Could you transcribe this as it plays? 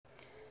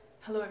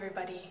Hello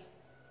everybody.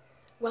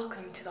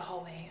 Welcome to the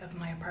hallway of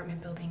my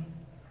apartment building.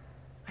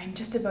 I'm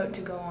just about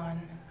to go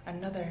on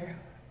another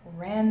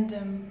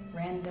random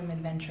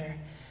adventure,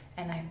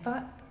 and I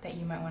thought that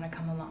you might want to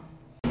come along.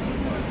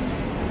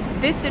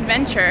 This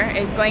adventure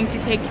is going to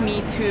take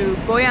me to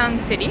Goyang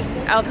City.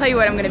 I'll tell you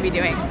what I'm going to be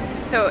doing.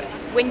 So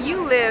when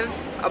you live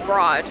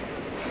abroad,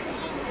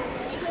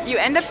 you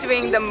end up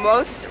doing the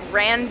most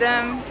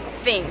random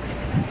things.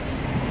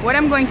 What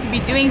I'm going to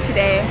be doing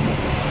today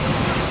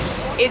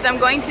is I'm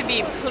going to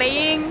be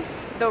playing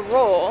the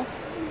role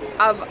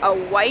of a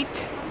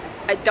white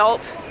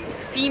adult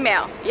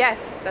female.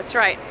 Yes, that's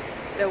right,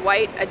 the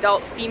white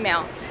adult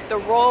female. The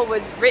role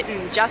was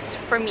written just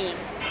for me.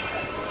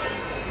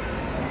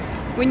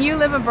 When you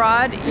live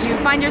abroad, you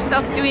find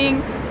yourself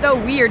doing the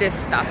weirdest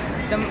stuff,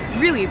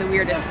 really the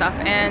weirdest stuff.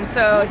 And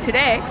so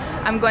today,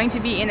 I'm going to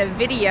be in a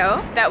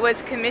video that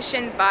was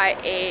commissioned by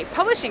a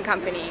publishing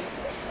company.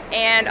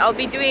 And I'll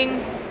be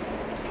doing,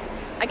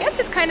 I guess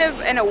it's kind of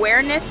an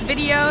awareness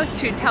video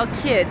to tell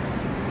kids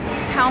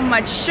how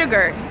much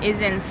sugar is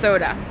in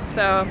soda.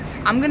 So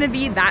I'm gonna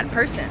be that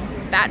person,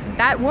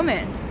 that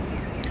woman.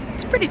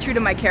 It's pretty true to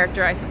my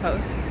character, I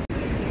suppose.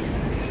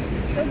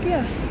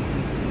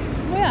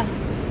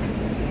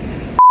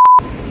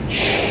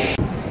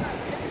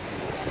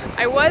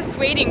 I was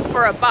waiting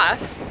for a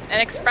bus, an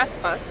express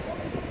bus,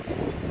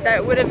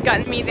 that would have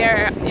gotten me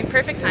there in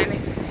perfect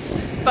timing.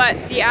 But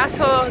the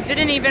asshole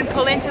didn't even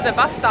pull into the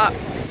bus stop.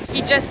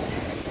 He just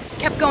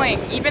kept going.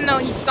 Even though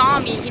he saw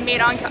me, he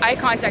made eye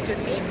contact with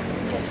me.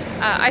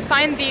 I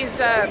find these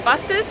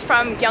buses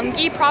from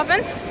Gyeonggi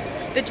province,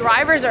 the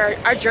drivers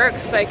are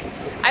jerks. Like,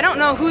 I don't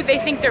know who they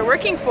think they're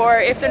working for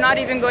if they're not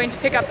even going to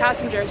pick up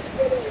passengers.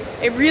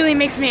 It really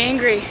makes me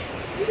angry.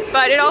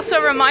 But it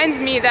also reminds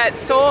me that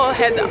Seoul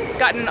has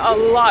gotten a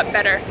lot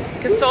better,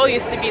 because Seoul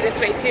used to be this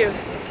way too.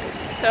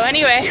 So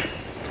anyway,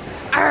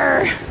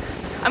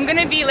 I'm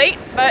gonna be late,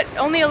 but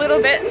only a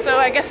little bit, so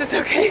I guess it's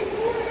okay.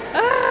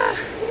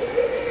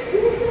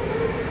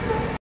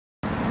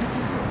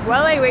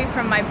 While I wait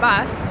for my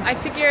bus, I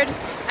figured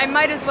I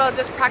might as well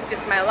just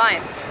practice my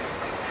lines.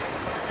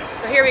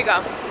 So here we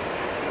go.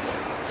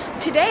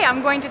 Today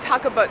I'm going to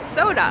talk about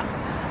soda.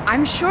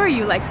 I'm sure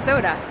you like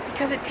soda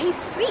because it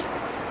tastes sweet.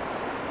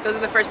 Those are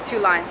the first two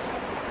lines.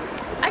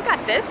 I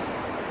got this.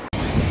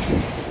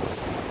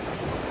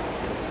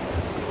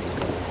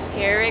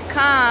 Here it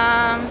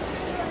comes.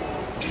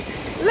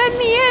 Let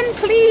me in,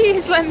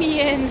 please. Let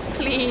me in,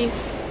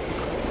 please.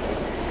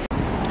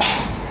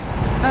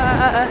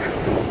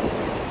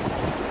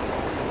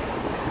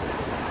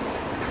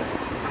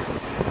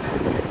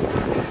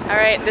 All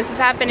right, this is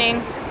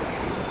happening.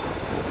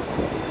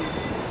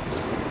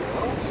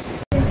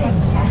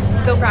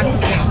 Still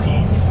practicing.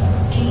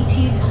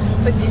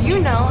 But do you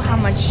know how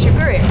much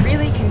sugar it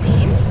really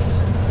contains?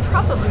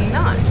 Probably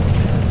not.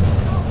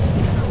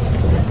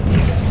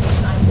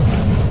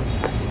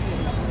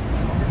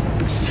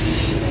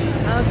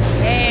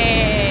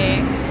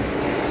 Okay.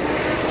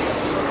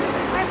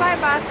 Bye-bye,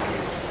 bus.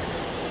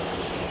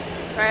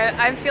 Sorry,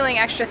 I'm feeling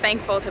extra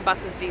thankful to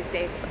buses these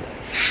days.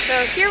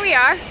 So here we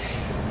are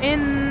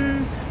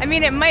I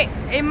mean, it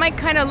might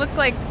kind of look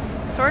like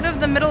sort of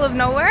the middle of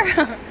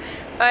nowhere,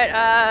 but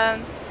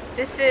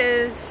this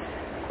is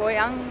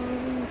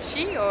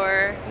Goyang시,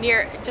 or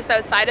just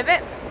outside of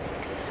it.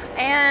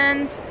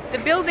 And the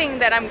building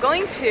that I'm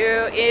going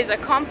to is a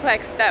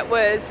complex that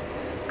was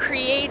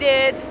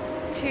created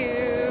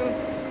to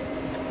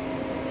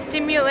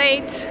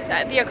stimulate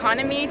the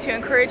economy, to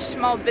encourage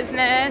small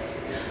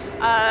business.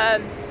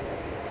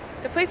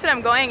 The place that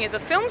I'm going is a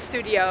film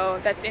studio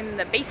that's in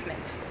the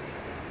basement.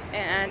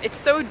 And it's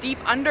so deep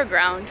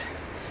underground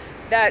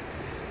that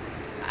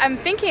I'm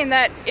thinking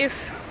that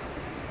if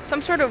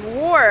some sort of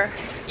war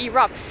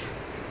erupts,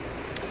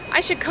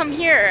 I should come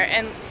here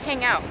and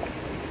hang out.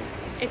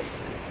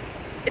 It's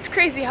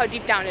crazy how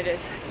deep down it is.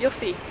 You'll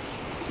see.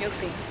 You'll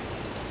see.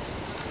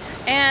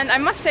 And I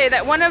must say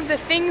that one of the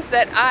things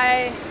that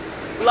I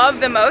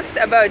love the most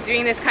about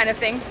doing this kind of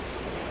thing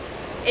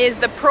is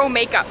the pro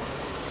makeup.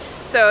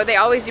 So they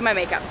always do my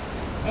makeup.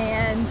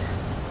 And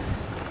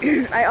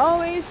I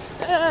almost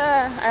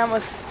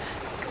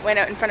went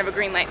out in front of a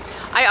green light.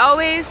 I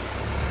always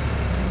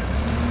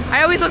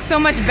look so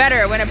much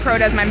better when a pro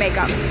does my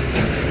makeup.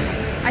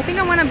 I think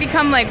I want to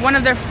become like one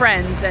of their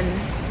friends and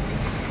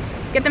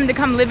get them to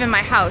come live in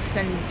my house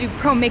and do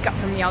pro makeup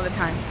for me all the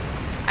time.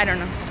 I don't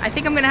know. I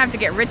think I'm gonna have to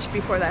get rich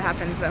before that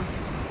happens though.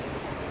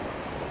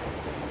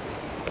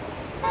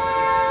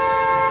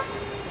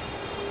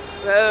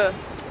 Whoa.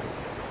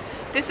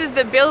 This is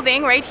the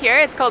building right here.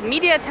 It's called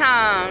Media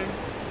Town.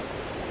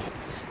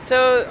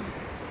 So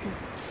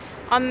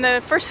on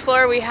the first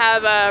floor we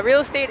have a real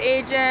estate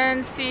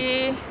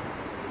agency,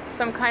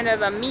 some kind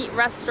of a meat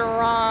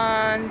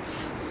restaurant,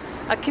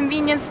 a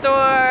convenience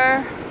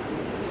store,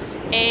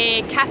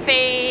 a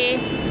cafe.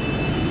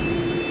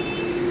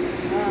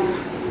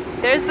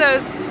 There's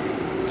those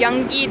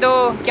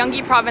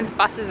Gyeonggi province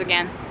buses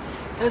again.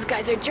 Those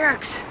guys are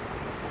jerks.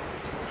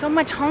 So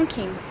much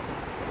honking.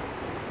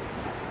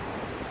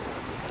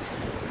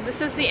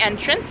 this is the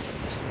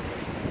entrance.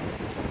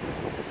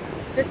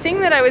 The thing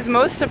that I was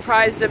most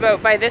surprised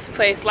about by this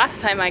place last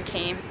time I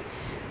came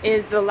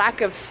is the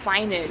lack of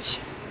signage.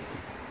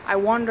 I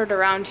wandered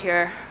around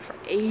here for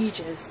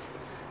ages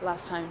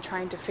last time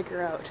trying to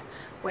figure out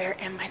where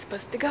am I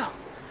supposed to go.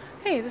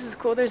 Hey, this is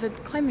cool. There's a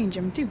climbing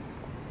gym too.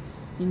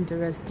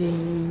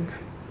 Interesting.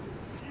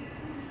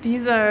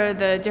 These are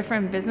the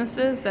different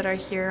businesses that are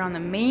here on the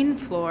main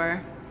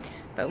floor,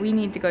 but we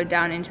need to go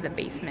down into the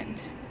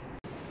basement.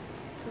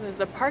 So there's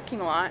the parking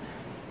lot,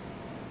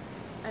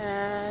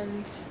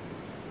 and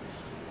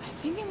I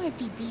think it might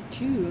be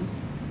B2.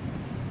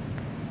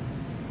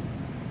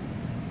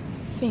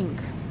 I think.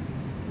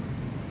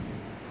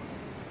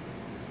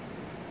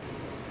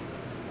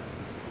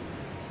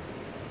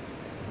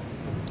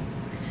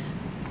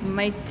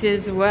 Might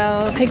as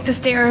well take the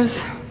stairs.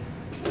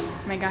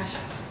 Oh my gosh.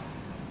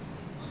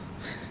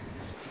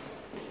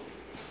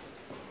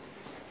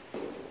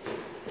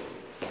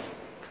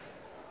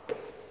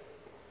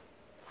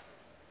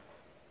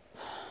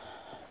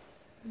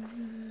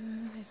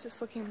 Is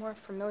this looking more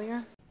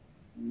familiar?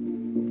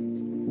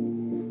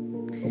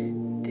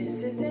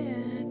 This is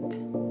it.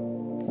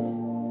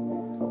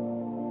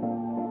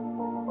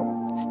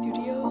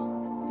 Studio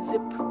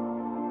Zip.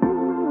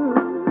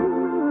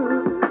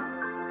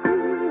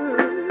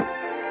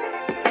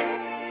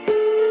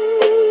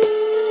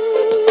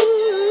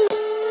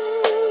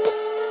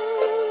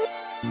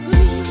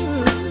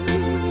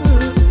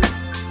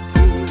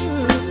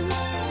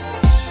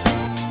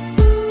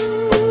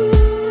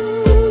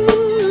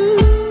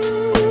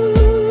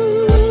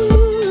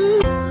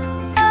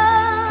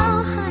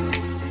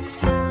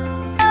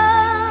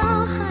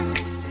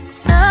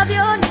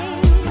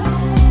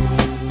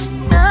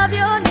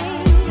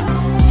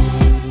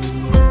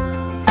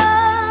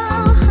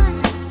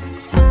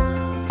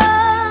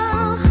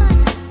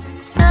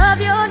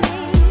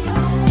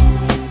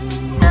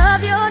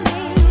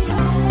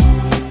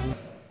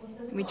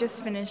 We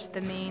just finished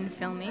the main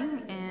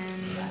filming,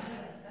 and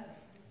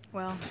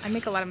well, I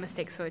make a lot of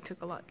mistakes, so it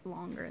took a lot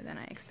longer than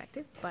I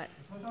expected, but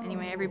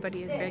anyway,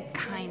 everybody is very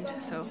kind,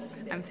 so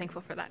I'm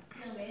thankful for that.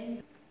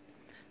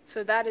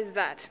 So that is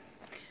that.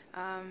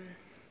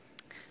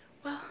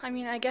 Well, I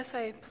mean, I guess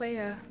I play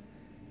a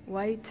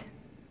white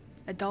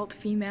adult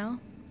female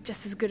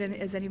just as good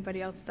as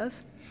anybody else does.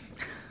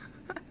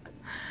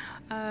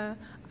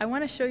 I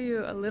want to show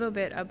you a little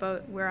bit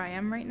about where I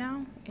am right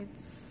now.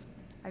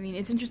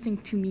 It's interesting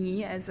to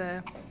me as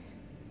a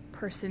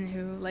person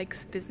who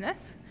likes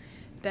business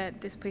that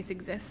this place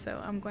exists,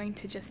 so I'm going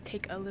to just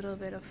take a little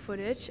bit of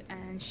footage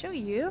and show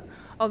you,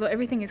 although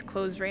everything is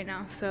closed right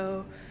now,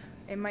 so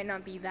it might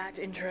not be that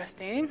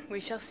interesting.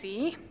 We shall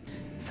see.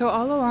 So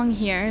all along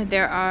here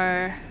there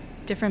are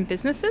different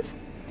businesses,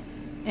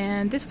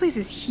 and this place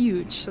is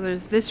huge. So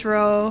there's this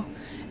row,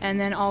 and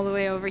then all the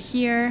way over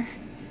here.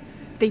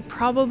 They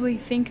probably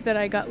think that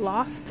I got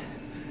lost,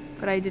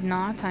 but I did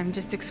not. I'm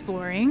just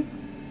exploring.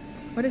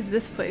 What is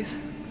this place?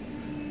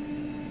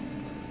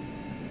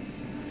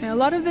 A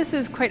lot of this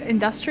is quite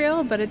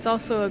industrial, but it's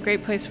also a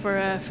great place for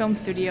a film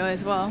studio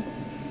as well.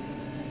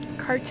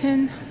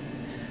 Carton,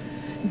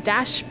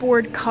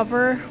 dashboard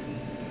cover,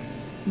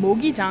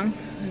 모기장,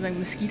 is like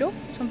mosquito,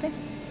 something.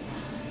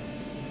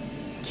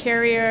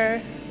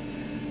 Carrier,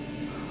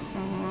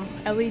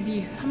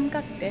 LED,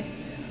 삼각대.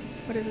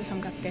 What is a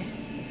삼각대?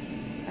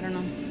 I don't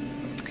know.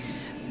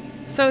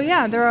 So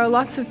yeah, there are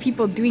lots of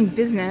people doing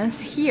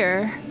business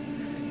here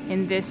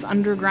in this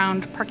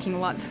underground parking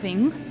lot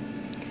thing,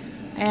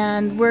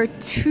 and we're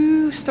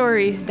 2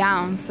 stories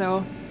down,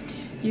 so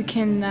you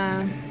can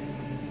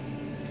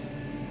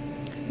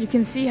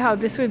see how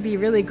this would be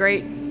really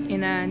great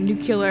in a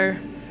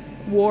nuclear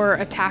war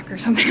attack or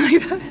something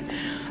like that.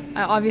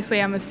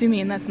 Obviously, I'm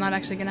assuming that's not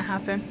actually going to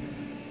happen.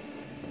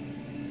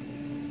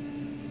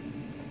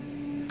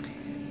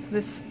 So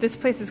this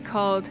place is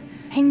called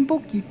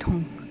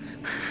행복유통.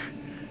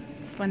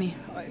 It's funny.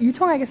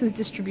 유통, I guess, is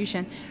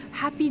distribution.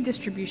 Happy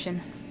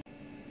distribution.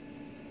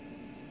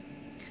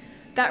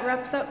 That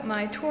wraps up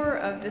my tour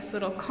of this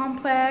little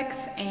complex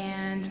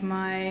and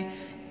my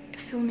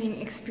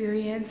filming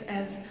experience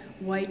as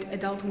white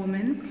adult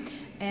woman.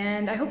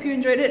 And I hope you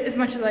enjoyed it as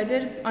much as I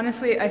did.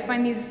 Honestly, I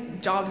find these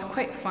jobs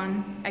quite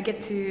fun. I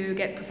get to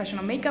get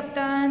professional makeup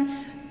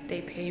done.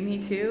 They pay me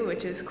too,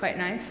 which is quite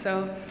nice.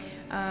 So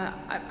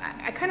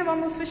I kind of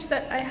almost wish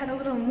that I had a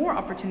little more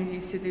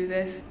opportunities to do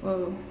this.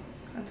 Whoa,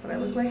 that's what I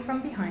look like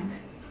from behind.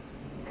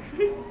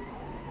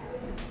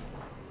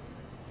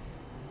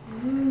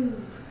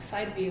 Ooh,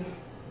 side view.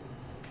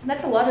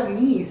 That's a lot of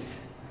me's.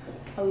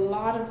 A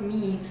lot of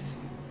me's.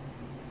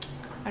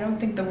 I don't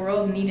think the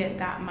world needed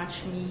that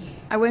much me.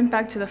 I went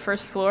back to the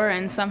first floor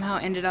and somehow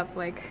ended up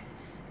like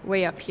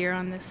way up here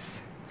on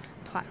this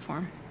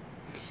platform.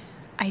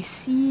 I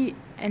see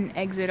an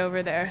exit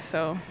over there,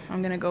 so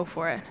I'm gonna go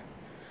for it.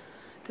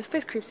 This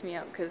place creeps me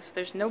out because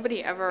there's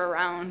nobody ever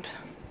around.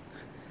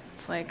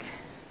 It's like,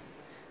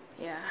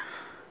 yeah.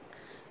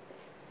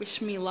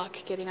 Wish me luck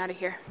getting out of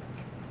here.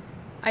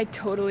 I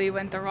totally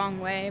went the wrong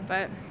way,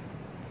 but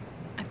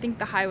I think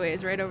the highway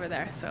is right over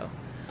there, so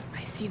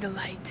I see the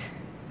light.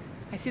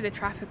 I see the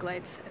traffic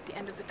lights at the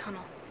end of the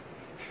tunnel.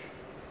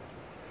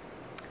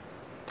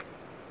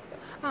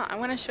 I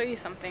want to show you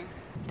something.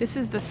 This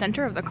is the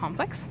center of the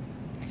complex.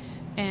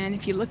 And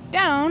if you look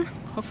down,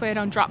 hopefully I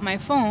don't drop my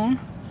phone,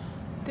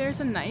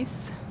 there's a nice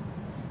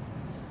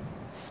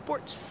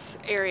sports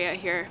area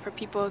here for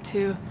people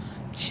to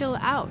chill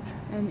out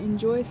and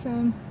enjoy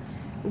some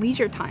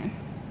leisure time.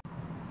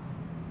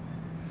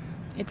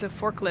 It's a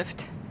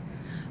forklift.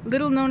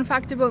 Little known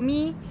fact about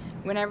me,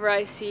 whenever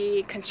I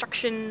see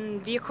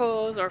construction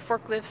vehicles or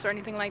forklifts or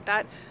anything like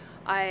that,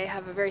 I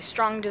have a very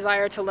strong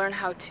desire to learn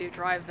how to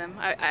drive them.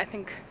 I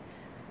think,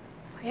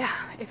 yeah,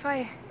 if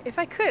I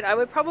could, I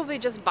would probably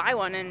just buy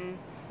one and,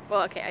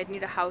 well, okay, I'd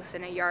need a house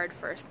and a yard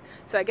first.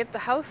 So I get the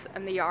house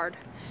and the yard,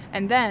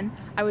 and then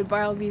I would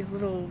buy all these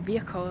little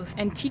vehicles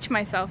and teach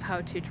myself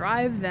how to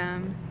drive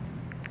them,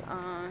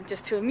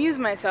 just to amuse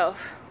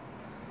myself.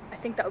 I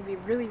think that would be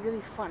really,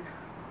 really fun.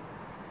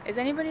 Is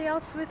anybody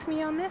else with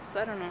me on this?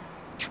 I don't know.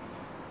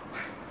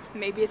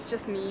 Maybe it's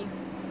just me.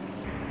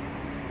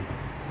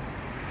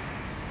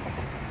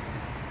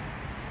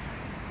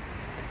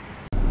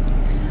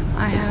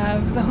 I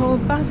have the whole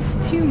bus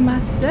to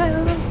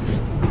myself.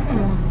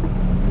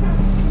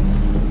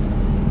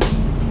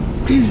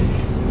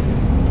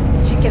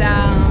 Check it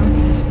out.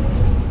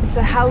 It's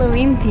a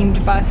Halloween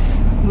themed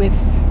bus with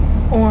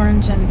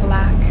orange and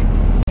black.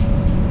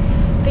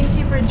 Thank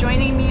you for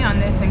joining me on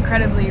this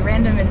incredibly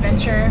random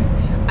adventure.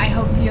 I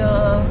hope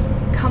you'll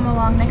come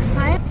along next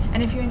time.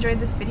 And if you enjoyed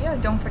this video,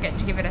 don't forget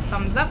to give it a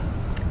thumbs up,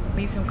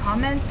 leave some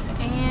comments,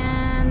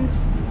 and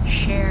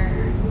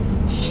share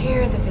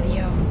the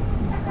video.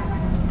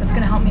 That's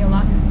gonna help me a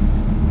lot.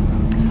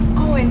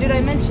 Oh, and did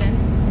I mention,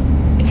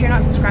 if you're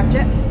not subscribed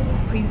yet,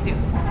 please do.